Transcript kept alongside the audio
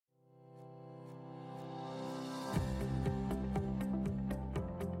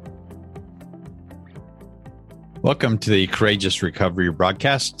Welcome to the Courageous Recovery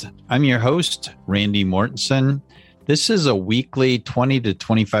broadcast. I'm your host, Randy Mortensen. This is a weekly 20 to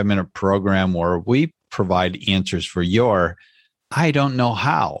 25 minute program where we provide answers for your I don't know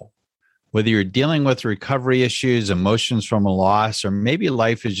how. Whether you're dealing with recovery issues, emotions from a loss, or maybe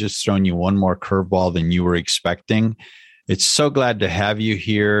life has just thrown you one more curveball than you were expecting, it's so glad to have you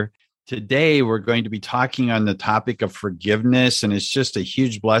here. Today, we're going to be talking on the topic of forgiveness, and it's just a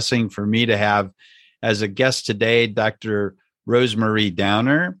huge blessing for me to have as a guest today, Dr. Rosemarie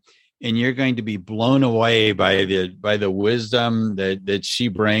Downer, and you're going to be blown away by the wisdom that she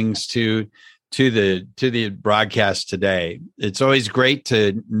brings to the broadcast today. It's always great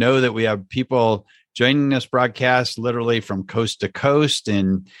to know that we have people joining this broadcast literally from coast to coast,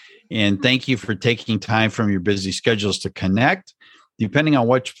 and thank you for taking time from your busy schedules to connect. Depending on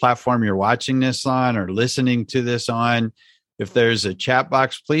which platform you're watching this on or listening to this on, if there's a chat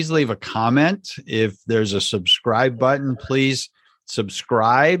box, please leave a comment. If there's a subscribe button, please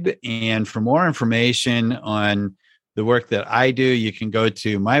subscribe. And for more information on the work that I do, you can go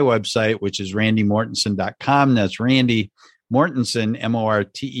to my website, which is randymortensen.com. That's Randy Mortensen,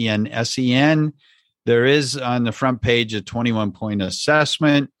 Mortensen. There is on the front page a 21-point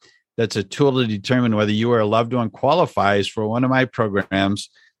assessment. That's a tool to determine whether you or a loved one qualifies for one of my programs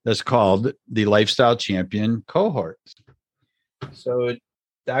that's called the Lifestyle Champion Cohort. So,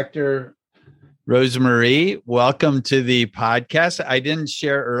 Dr. Rosemarie, welcome to the podcast. I didn't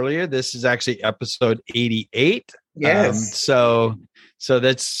share earlier. This is actually episode 88. Yes. So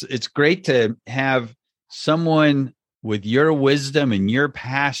it's great to have someone with your wisdom and your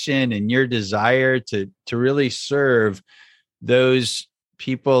passion and your desire to really serve those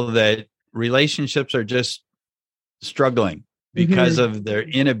people that relationships are just struggling because of their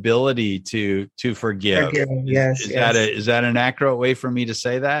inability to forgive. Yes. Is that an accurate way for me to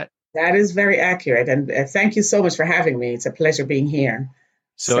say that? That is very accurate. And thank you so much for having me. It's a pleasure being here.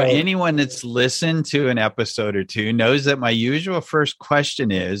 So anyone that's listened to an episode or two knows that my usual first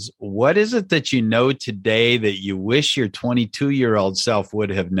question is, what is it that you know today that you wish your 22-year-old self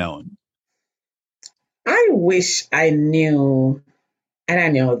would have known? I wish I knew, and I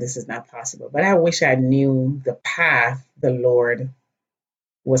know this is not possible, but I wish I knew the path the Lord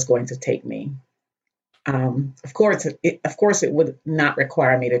was going to take me. Of course, it would not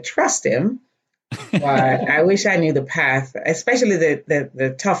require me to trust him, but I wish I knew the path, especially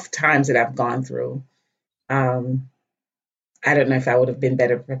the tough times that I've gone through. I don't know if I would have been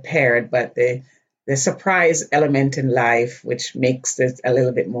better prepared, but the surprise element in life, which makes it a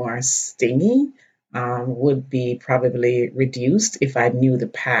little bit more stingy, would be probably reduced if I knew the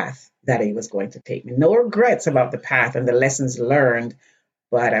path that he was going to take me. No regrets about the path and the lessons learned,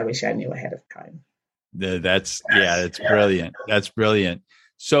 but I wish I knew ahead of time. That's brilliant. That's brilliant.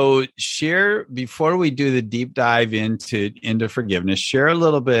 So share, before we do the deep dive into forgiveness, share a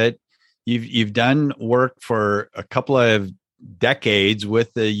little bit. You've done work for a couple of decades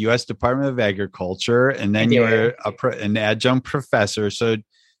with the U.S. Department of Agriculture, and then you were an adjunct professor. So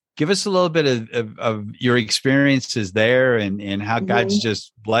give us a little bit of your experiences there and how God's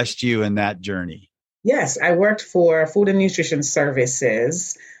just blessed you in that journey. Yes, I worked for Food and Nutrition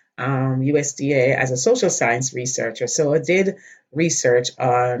Services, USDA, as a social science researcher. So I did research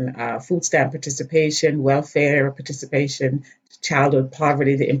on food stamp participation, welfare participation, childhood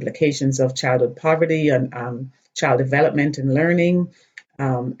poverty, the implications of childhood poverty on child development and learning.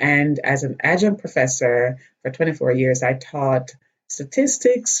 And as an adjunct professor for 24 years, I taught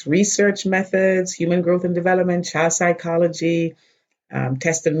statistics, research methods, human growth and development, child psychology,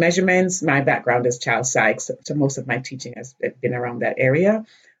 test and measurements. My background is child psych, so most of my teaching has been around that area.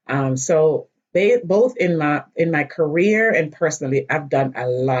 So both in my career and personally, I've done a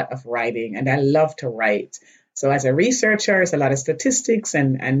lot of writing, and I love to write. So as a researcher, it's a lot of statistics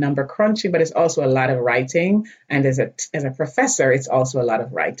and number crunching, but it's also a lot of writing. And as a professor, it's also a lot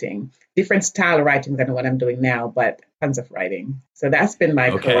of writing. Different style of writing than what I'm doing now, but tons of writing. So that's been my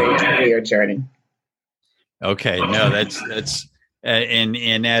career journey. Okay, no, that's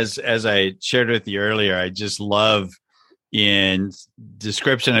and as I shared with you earlier, I just love in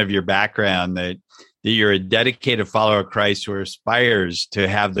description of your background that you're a dedicated follower of Christ who aspires to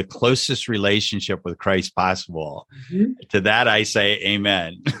have the closest relationship with Christ possible. Mm-hmm. To that, I say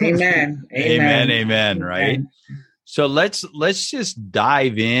amen. Amen. Amen. Right? So let's just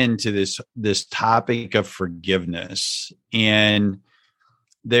dive into this topic of forgiveness. And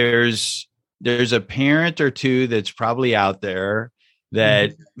there's a parent or two that's probably out there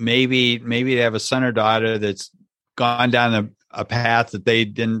that maybe they have a son or daughter that's gone down a path that they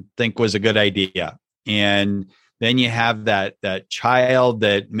didn't think was a good idea. And then you have that child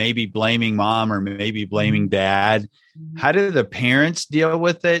that may be blaming mom or maybe blaming dad. How do the parents deal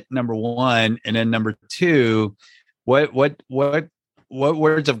with it? Number one, and then number two, what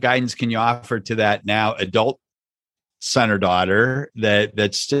words of guidance can you offer to that now adult son or daughter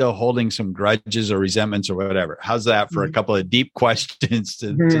that's still holding some grudges or resentments or whatever? How's that for a couple of deep questions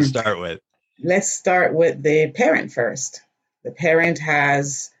to start with? Let's start with the parent first. The parent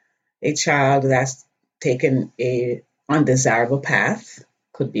has a child that's taken a undesirable path.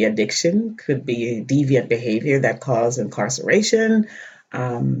 Could be addiction, could be deviant behavior that causes incarceration,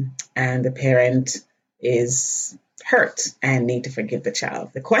 and the parent is hurt and need to forgive the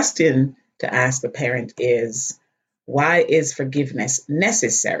child. The question to ask the parent is, why is forgiveness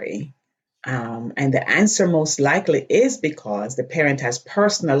necessary? And the answer most likely is because the parent has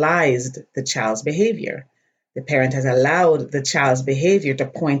personalized the child's behavior. The parent has allowed the child's behavior to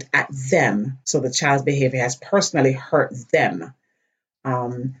point at them. So the child's behavior has personally hurt them.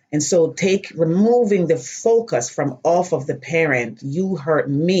 And so removing the focus from off of the parent, you hurt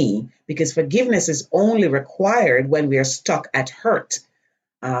me, because forgiveness is only required when we are stuck at hurt.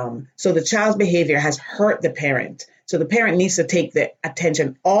 So the child's behavior has hurt the parent. So the parent needs to take the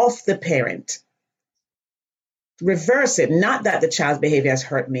attention off the parent. Reverse it, not that the child's behavior has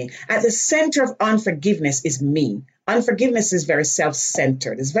hurt me. At the center of unforgiveness is me. Unforgiveness is very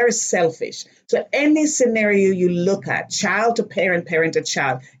self-centered. It's very selfish. So any scenario you look at, child to parent, parent to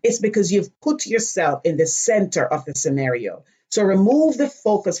child, it's because you've put yourself in the center of the scenario. So remove the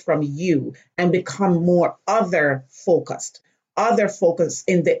focus from you and become more other focused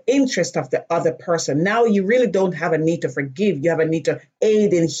in the interest of the other person. Now you really don't have a need to forgive. You have a need to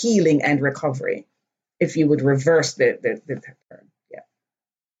aid in healing and recovery. If you would reverse the term. Yeah.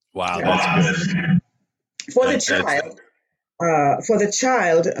 Wow, that's good. For the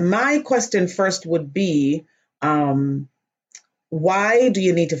child, my question first would be, why do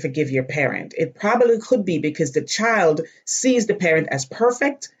you need to forgive your parent? It probably could be because the child sees the parent as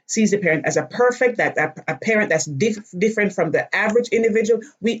perfect, sees the parent as a parent that's different from the average individual.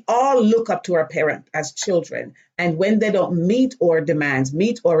 We all look up to our parent as children. And when they don't meet our demands,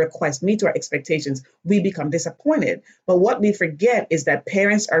 meet our requests, meet our expectations, we become disappointed. But what we forget is that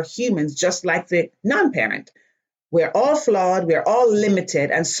parents are humans just like the non-parent. We're all flawed, we're all limited,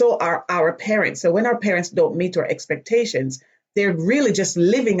 and so are our parents. So when our parents don't meet our expectations, they're really just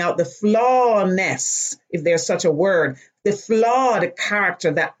living out the flawness, if there's such a word, the flawed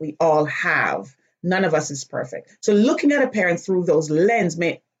character that we all have. None of us is perfect. So looking at a parent through those lenses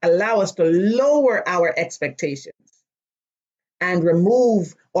may allow us to lower our expectations and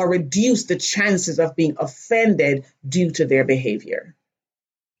remove or reduce the chances of being offended due to their behavior.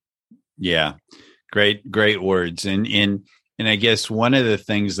 Yeah, great words. And I guess one of the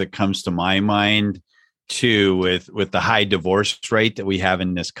things that comes to my mind too, with the high divorce rate that we have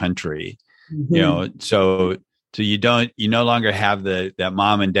in this country, so you no longer have that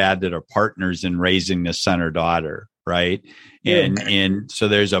mom and dad that are partners in raising the son or daughter, right? And so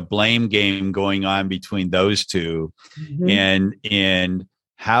there's a blame game going on between those two, and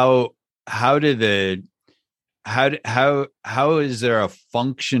how is there a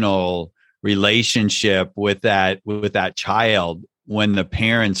functional relationship with that child when the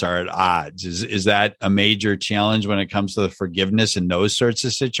parents are at odds? Is that a major challenge when it comes to the forgiveness in those sorts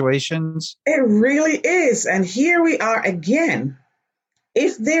of situations? It really is. And here we are again.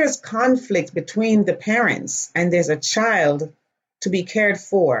 If there's conflict between the parents and there's a child to be cared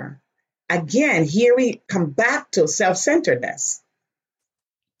for, again, here we come back to self-centeredness.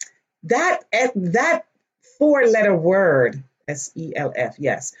 That 4-letter word, SELF,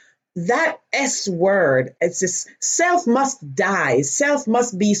 yes. That S word, it's just self must die. Self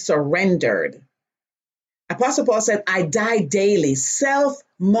must be surrendered. Apostle Paul said, I die daily. Self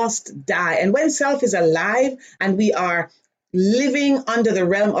must die. And when self is alive and we are living under the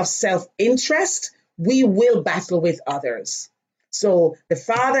realm of self-interest, we will battle with others. So the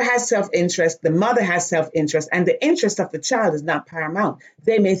father has self-interest, the mother has self-interest, and the interest of the child is not paramount.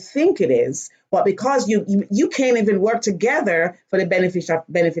 They may think it is, but because you can't even work together for the benefit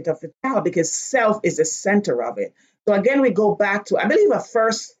of the child, because self is the center of it. So again, we go back to, I believe, a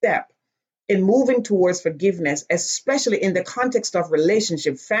first step in moving towards forgiveness, especially in the context of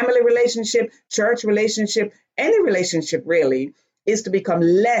relationship, family relationship, church relationship, any relationship really, is to become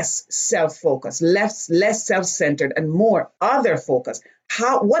less self-focused, less self-centered, and more other-focused.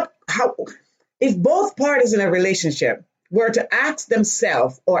 If both parties in a relationship were to ask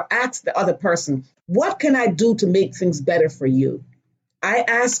themselves or ask the other person, what can I do to make things better for you? I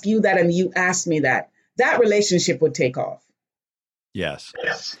ask you that and you ask me that, that relationship would take off. Yes.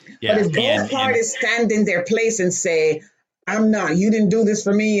 But if both parties stand in their place and say, I'm not, you didn't do this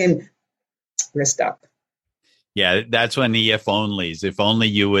for me, and we're stuck. Yeah, that's when the if onlys. If only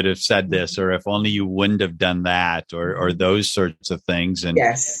you would have said this, or if only you wouldn't have done that, or those sorts of things. And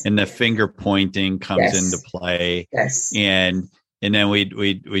and the finger pointing comes into play. Yes. And then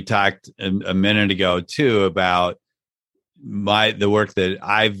we talked a minute ago too about the work that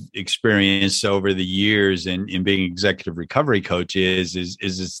I've experienced over the years in being executive recovery coach is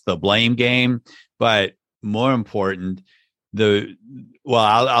it's the blame game, but more important,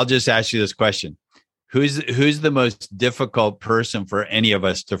 I'll just ask you this question. Who's the most difficult person for any of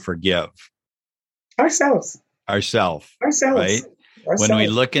us to forgive? Ourselves. Right? When we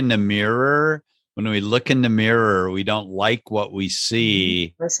look in the mirror, we don't like what we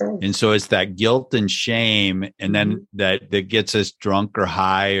see. And so it's that guilt and shame. And then that gets us drunk or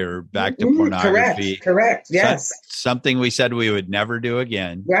high or back to pornography. Correct. Yes. Something we said we would never do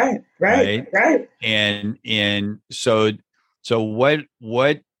again. Right. And so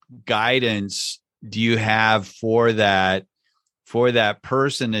what guidance do you have for that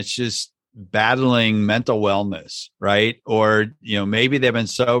person that's just battling mental wellness, right? Or, maybe they've been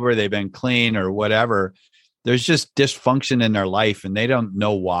sober, they've been clean or whatever. There's just dysfunction in their life and they don't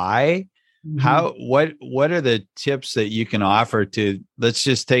know why. What are the tips that you can offer to, let's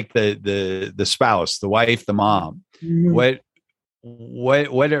just take the spouse, the wife, the mom. What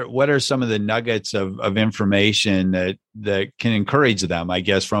are some of the nuggets of information that can encourage them, I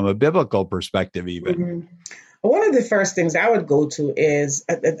guess, from a biblical perspective, even? One of the first things I would go to is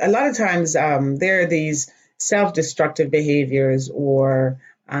a lot of times there are these self-destructive behaviors or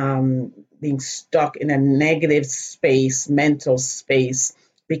being stuck in a negative space, mental space,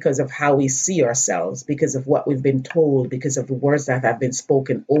 because of how we see ourselves, because of what we've been told, because of the words that have been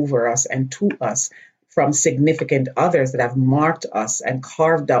spoken over us and to us from significant others that have marked us and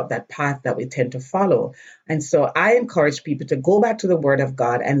carved out that path that we tend to follow. And so I encourage people to go back to the Word of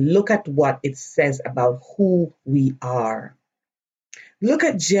God and look at what it says about who we are. Look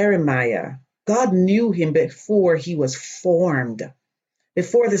at Jeremiah. God knew him before he was formed,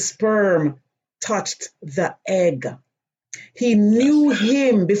 before the sperm touched the egg. He knew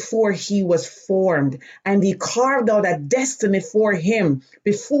him before he was formed, and he carved out a destiny for him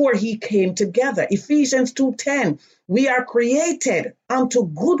before he came together. Ephesians 2:10, we are created unto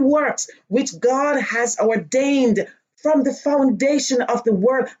good works, which God has ordained from the foundation of the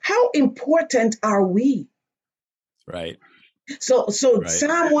world. How important are we? Right. So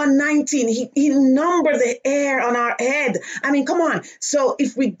Psalm 119, he numbered the hair on our head. I mean, come on. So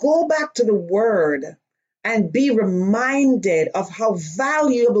if we go back to the Word and be reminded of how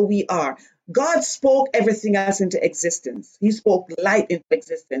valuable we are. God spoke everything else into existence. He spoke light into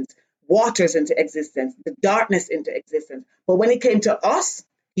existence, waters into existence, the darkness into existence. But when it came to us,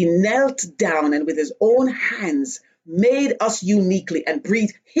 he knelt down and with his own hands made us uniquely and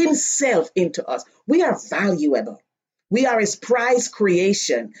breathed himself into us. We are valuable. We are his prized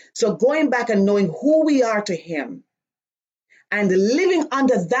creation. So going back and knowing who we are to him, and living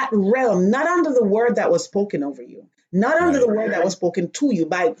under that realm, not under the word that was spoken over you, not under the word that was spoken to you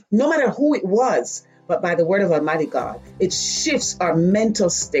by no matter who it was, but by the word of Almighty God. It shifts our mental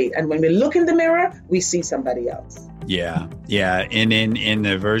state. And when we look in the mirror, we see somebody else. Yeah. And in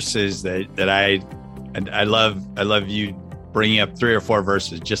the verses that I love you bringing up 3 or 4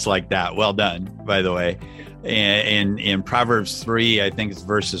 verses just like that. Well done, by the way. And in Proverbs 3, I think it's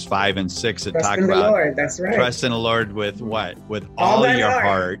verses 5 and 6, it talks about the Lord. That's right. Trust in the Lord with what? With all your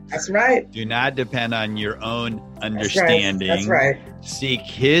heart. That's right. Do not depend on your own understanding. That's right. Seek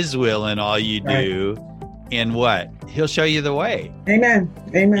his will in all you do. And what? He'll show you the way. Amen.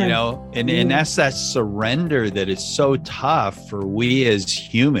 And that's that surrender that is so tough for we as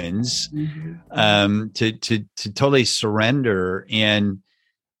humans to totally surrender. And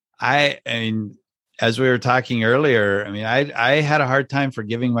I mean, as we were talking earlier, I mean, I had a hard time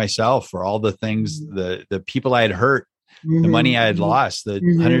forgiving myself for all the things, the people I had hurt, the money I had lost, the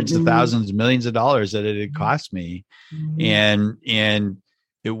hundreds of thousands, millions of dollars that it had cost me. And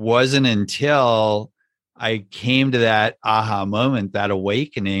it wasn't until I came to that aha moment, that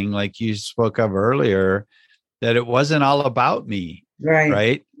awakening, like you spoke of earlier, that it wasn't all about me.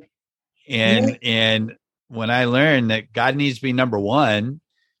 Right. And when I learned that God needs to be number one,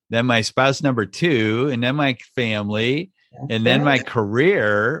 then my spouse number 2, and then my family, and then my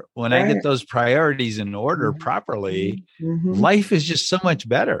career, when I get those priorities in order properly, life is just so much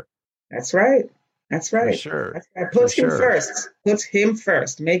better. That's right. For sure. Put him first. Put him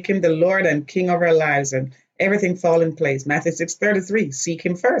first. Make him the Lord and King of our lives, and everything fall in place. Matthew 6:33. Seek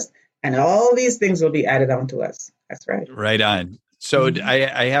him first, and all these things will be added on to us. That's right. Right on. So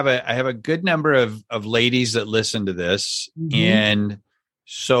I have a good number of ladies that listen to this, and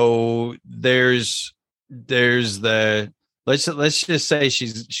so there's the let's just say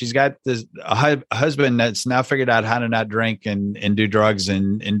she's got this a husband that's now figured out how to not drink and do drugs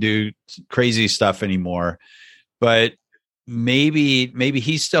and do crazy stuff anymore, but maybe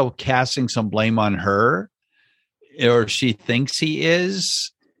he's still casting some blame on her, or she thinks he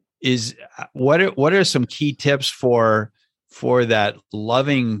is. What are some key tips for that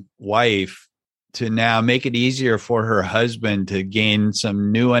loving wife to now make it easier for her husband to gain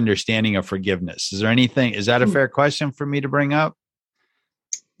some new understanding of forgiveness? Is that a fair question for me to bring up?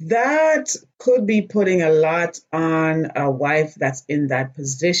 That could be putting a lot on a wife that's in that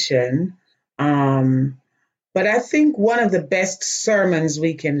position. But I think one of the best sermons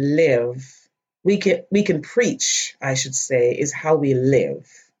we can preach, I should say, is how we live.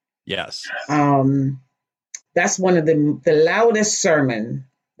 Yes. That's one of the loudest sermon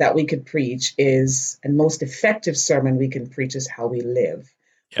that we could preach and most effective sermon we can preach is how we live.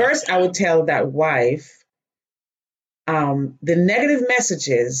 Yeah. First, I would tell that wife, the negative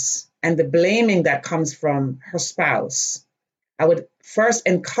messages and the blaming that comes from her spouse, I would first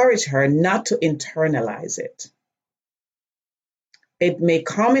encourage her not to internalize it. It may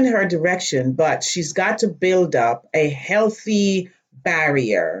come in her direction, but she's got to build up a healthy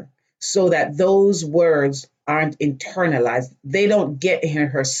barrier so that those words aren't internalized. They don't get in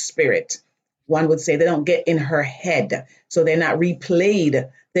her spirit. One would say they don't get in her head. So they're not replayed.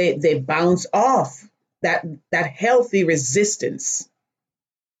 They bounce off that healthy resistance.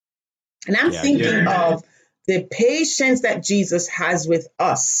 And I'm thinking of the patience that Jesus has with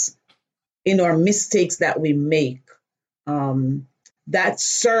us in our mistakes that we make. That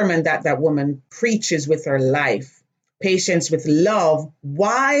sermon that woman preaches with her life, patience with love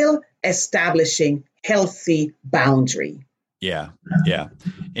while establishing healthy boundary. Yeah.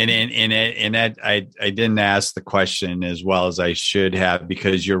 And that I didn't ask the question as well as I should have,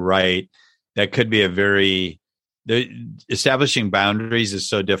 because you're right. That could be establishing boundaries is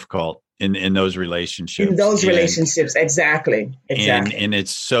so difficult in those relationships. In those relationships, exactly. And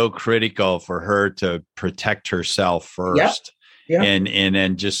it's so critical for her to protect herself first. Yep. And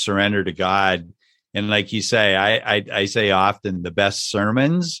then just surrender to God. And like you say, I say often the best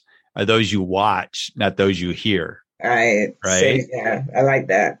sermons are those you watch, not those you hear. Right. Yeah, I like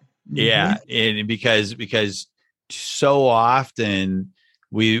that. Yeah. And because so often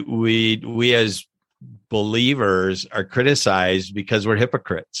we as believers are criticized because we're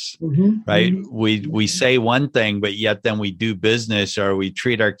hypocrites, right? We say one thing, but yet then we do business, or we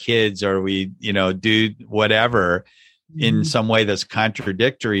treat our kids, or we, do whatever in some way that's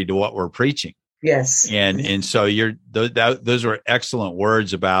contradictory to what we're preaching. Yes. And so those were excellent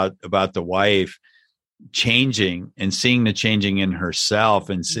words about the wife changing and seeing the changing in herself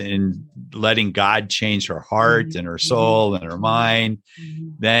and letting God change her heart and her soul and her mind.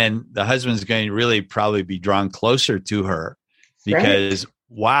 Then the husband's going to really probably be drawn closer to her because,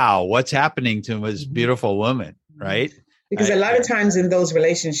 wow, what's happening to this beautiful woman, right? Because a lot of times in those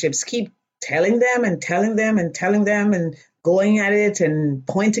relationships, keep telling them and going at it and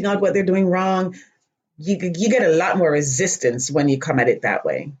pointing out what they're doing wrong. You get a lot more resistance when you come at it that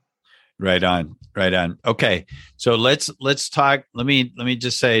way. Right on. Okay. So let's talk. Let me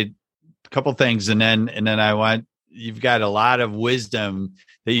just say a couple things, and then you've got a lot of wisdom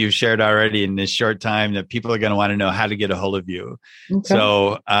that you've shared already in this short time that people are going to want to know how to get a hold of you. Okay.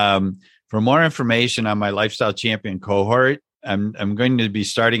 So for more information on my Lifestyle Champion cohort, I'm going to be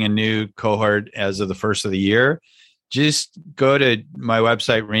starting a new cohort as of the first of the year. Just go to my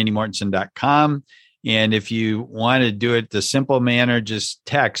website, randymortensen.com. And if you want to do it the simple manner, just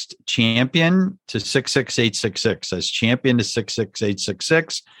text champion to 66866. That's champion to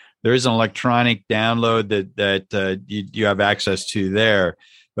 66866. There is an electronic download that you have access to there.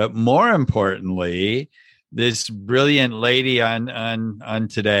 But more importantly, this brilliant lady on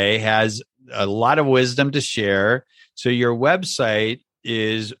today has a lot of wisdom to share. So your website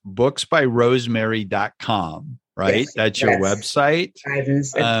is booksbyrosemarie.com. Right? Yes, that's your website.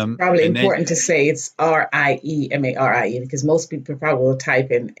 It's probably important to say it's RIEMARIE because most people probably will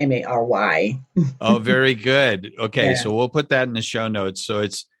type in MARY. Oh, very good. Okay, so we'll put that in the show notes. So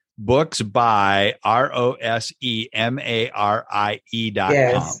it's books by ROSEMARIE.com.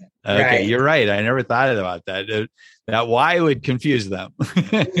 Yes, okay, you're right. I never thought about that. That Y would confuse them.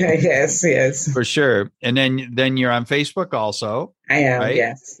 Yes. For sure. And then you're on Facebook also. I am, right?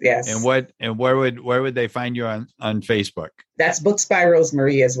 Yes. And where would they find you on Facebook? That's Books by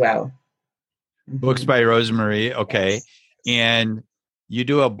Rosemarie as well. Books by Rosemarie. Okay. Yes. And you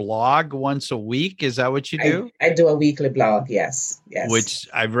do a blog once a week. Is that what you do? I do a weekly blog. Yes. Which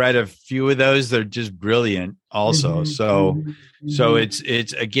I've read a few of those. They're just brilliant also. So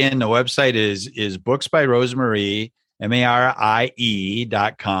it's again, the website is Books by Rosemarie, MARIE.com.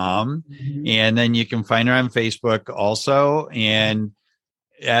 And then you can find her on Facebook also. And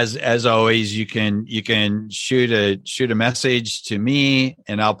as always, you can shoot a message to me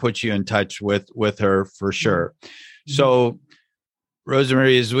and I'll put you in touch with her for sure. So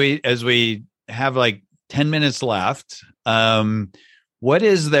Rosemarie, as we have like 10 minutes left, what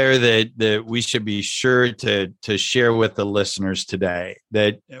is there that we should be sure to share with the listeners today?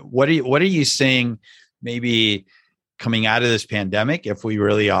 What are you seeing maybe coming out of this pandemic, if we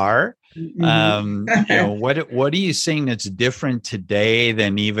really are? What are you seeing that's different today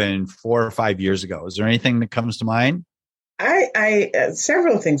than even 4 or 5 years ago? Is there anything that comes to mind? I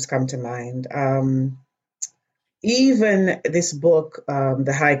several things come to mind. Even this book,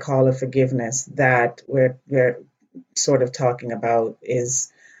 The High Call of Forgiveness, that we're sort of talking about,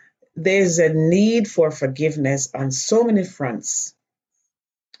 there's a need for forgiveness on so many fronts,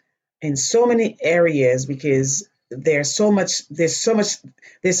 in so many areas, because there's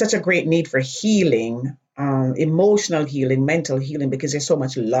such a great need for healing, emotional healing, mental healing, because there's so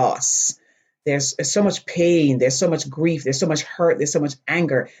much loss. There's so much pain, there's so much grief, there's so much hurt, there's so much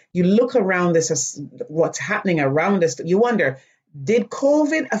anger. You look around this, what's happening around us, you wonder, did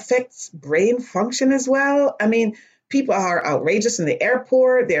COVID affect brain function as well? I mean, people are outrageous in the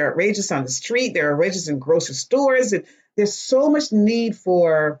airport, they're outrageous on the street, they're outrageous in grocery stores. There's so much need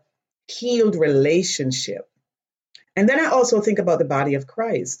for healed relationship. And then I also think about the body of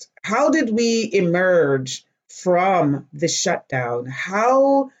Christ. How did we emerge from the shutdown?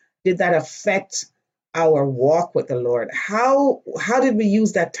 How did that affect our walk with the Lord? How did we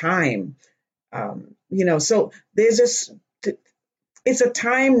use that time? So it's a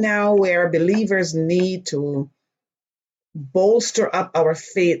time now where believers need to bolster up our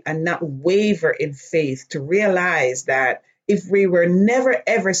faith and not waver in faith, to realize that if we were never,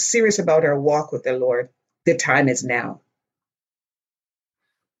 ever serious about our walk with the Lord, the time is now.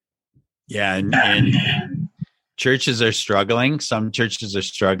 Yeah. And churches are struggling. Some churches are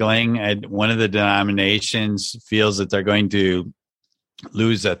struggling. And one of the denominations feels that they're going to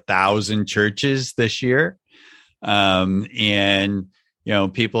lose 1,000 churches this year. People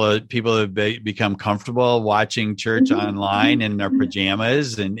have become comfortable watching church online in their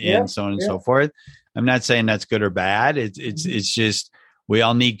pajamas and so on and so forth. I'm not saying that's good or bad. It's just, we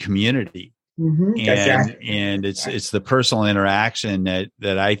all need community. And it's the personal interaction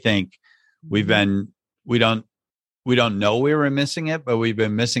that I think we don't know we were missing it, but we've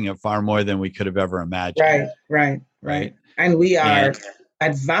been missing it far more than we could have ever imagined. Right. And we are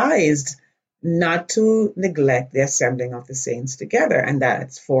advised not to neglect the assembling of the saints together, and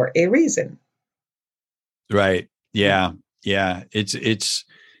that's for a reason. Right. Yeah. It's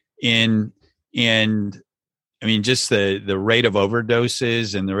I mean, just the rate of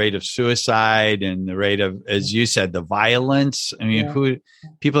overdoses and the rate of suicide and the rate of, as you said, the violence. I mean,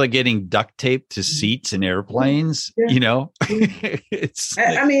 people are getting duct taped to seats in airplanes, it's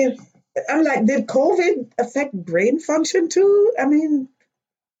like, I mean, I'm like, did COVID affect brain function too? I mean,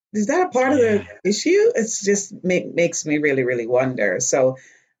 is that a part of the issue? It's just makes me really, really wonder. So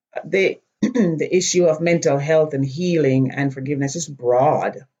the issue of mental health and healing and forgiveness is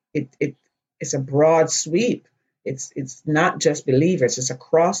broad. It's a broad sweep. It's not just believers. It's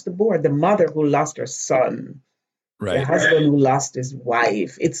across the board. The mother who lost her son, right? The husband who lost his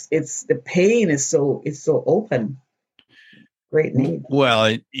wife. It's the pain is so open. Great need.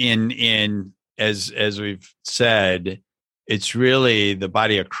 Well, in as we've said, it's really the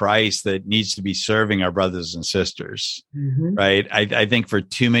body of Christ that needs to be serving our brothers and sisters, right? I think for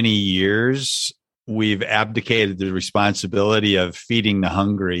too many years we've abdicated the responsibility of feeding the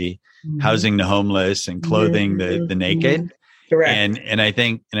hungry, housing the homeless, and clothing the naked. Correct. And I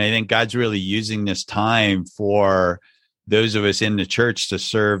think God's really using this time for those of us in the church to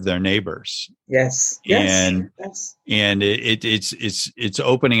serve their neighbors. Yes. And it's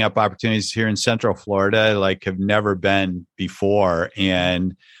opening up opportunities here in Central Florida like have never been before.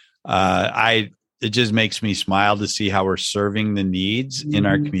 And it just makes me smile to see how we're serving the needs in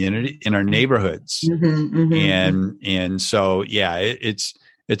our community, in our neighborhoods. And so, it's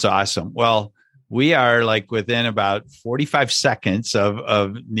awesome. Well, we are like within about 45 seconds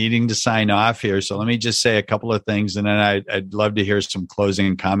of needing to sign off here. So let me just say a couple of things, and then I'd love to hear some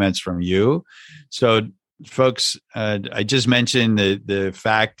closing comments from you. So folks, I just mentioned the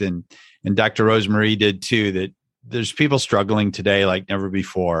fact, and Dr. Rosemarie did too, that there's people struggling today like never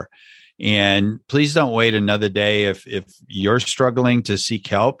before. And please don't wait another day. If you're struggling to seek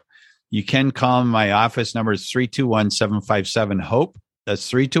help, you can call my office number. Is 321-757-HOPE.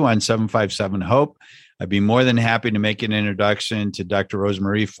 That's 321-757-HOPE. I'd be more than happy to make an introduction to Dr.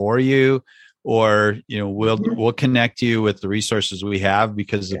 Rosemarie for you, or we'll connect you with the resources we have,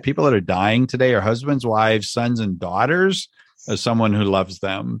 because the people that are dying today are husbands, wives, sons, and daughters of someone who loves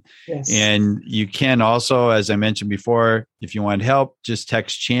them. Yes. And you can also, as I mentioned before, if you want help, just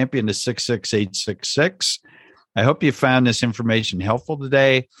text champion to 66866. I hope you found this information helpful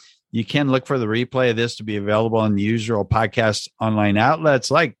today. You can look for the replay of this to be available on the usual podcast online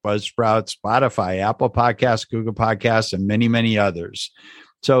outlets like Buzzsprout, Spotify, Apple Podcasts, Google Podcasts, and many, many others.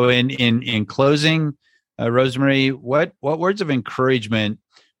 So in closing, Rosemarie, what words of encouragement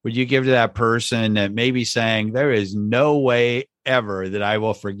would you give to that person that may be saying, there is no way ever that I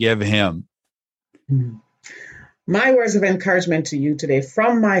will forgive him? My words of encouragement to you today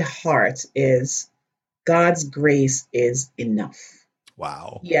from my heart is God's grace is enough.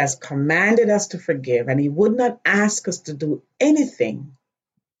 Wow. He has commanded us to forgive, and he would not ask us to do anything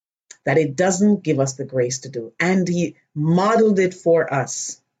that he doesn't give us the grace to do. And he modeled it for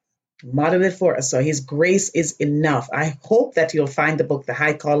us. So his grace is enough. I hope that you'll find the book, The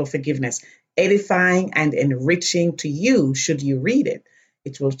High Call of Forgiveness, edifying and enriching to you should you read it.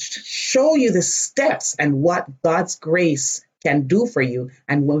 It will show you the steps and what God's grace can do for you,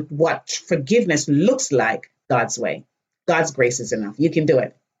 and what forgiveness looks like God's way. God's grace is enough. You can do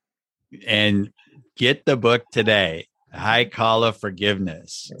it. And get the book today, High Call of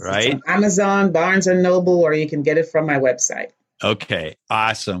Forgiveness, right? It's on Amazon, Barnes & Noble, or you can get it from my website. Okay,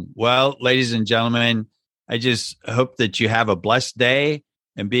 awesome. Well, ladies and gentlemen, I just hope that you have a blessed day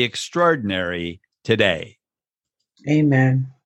and be extraordinary today. Amen.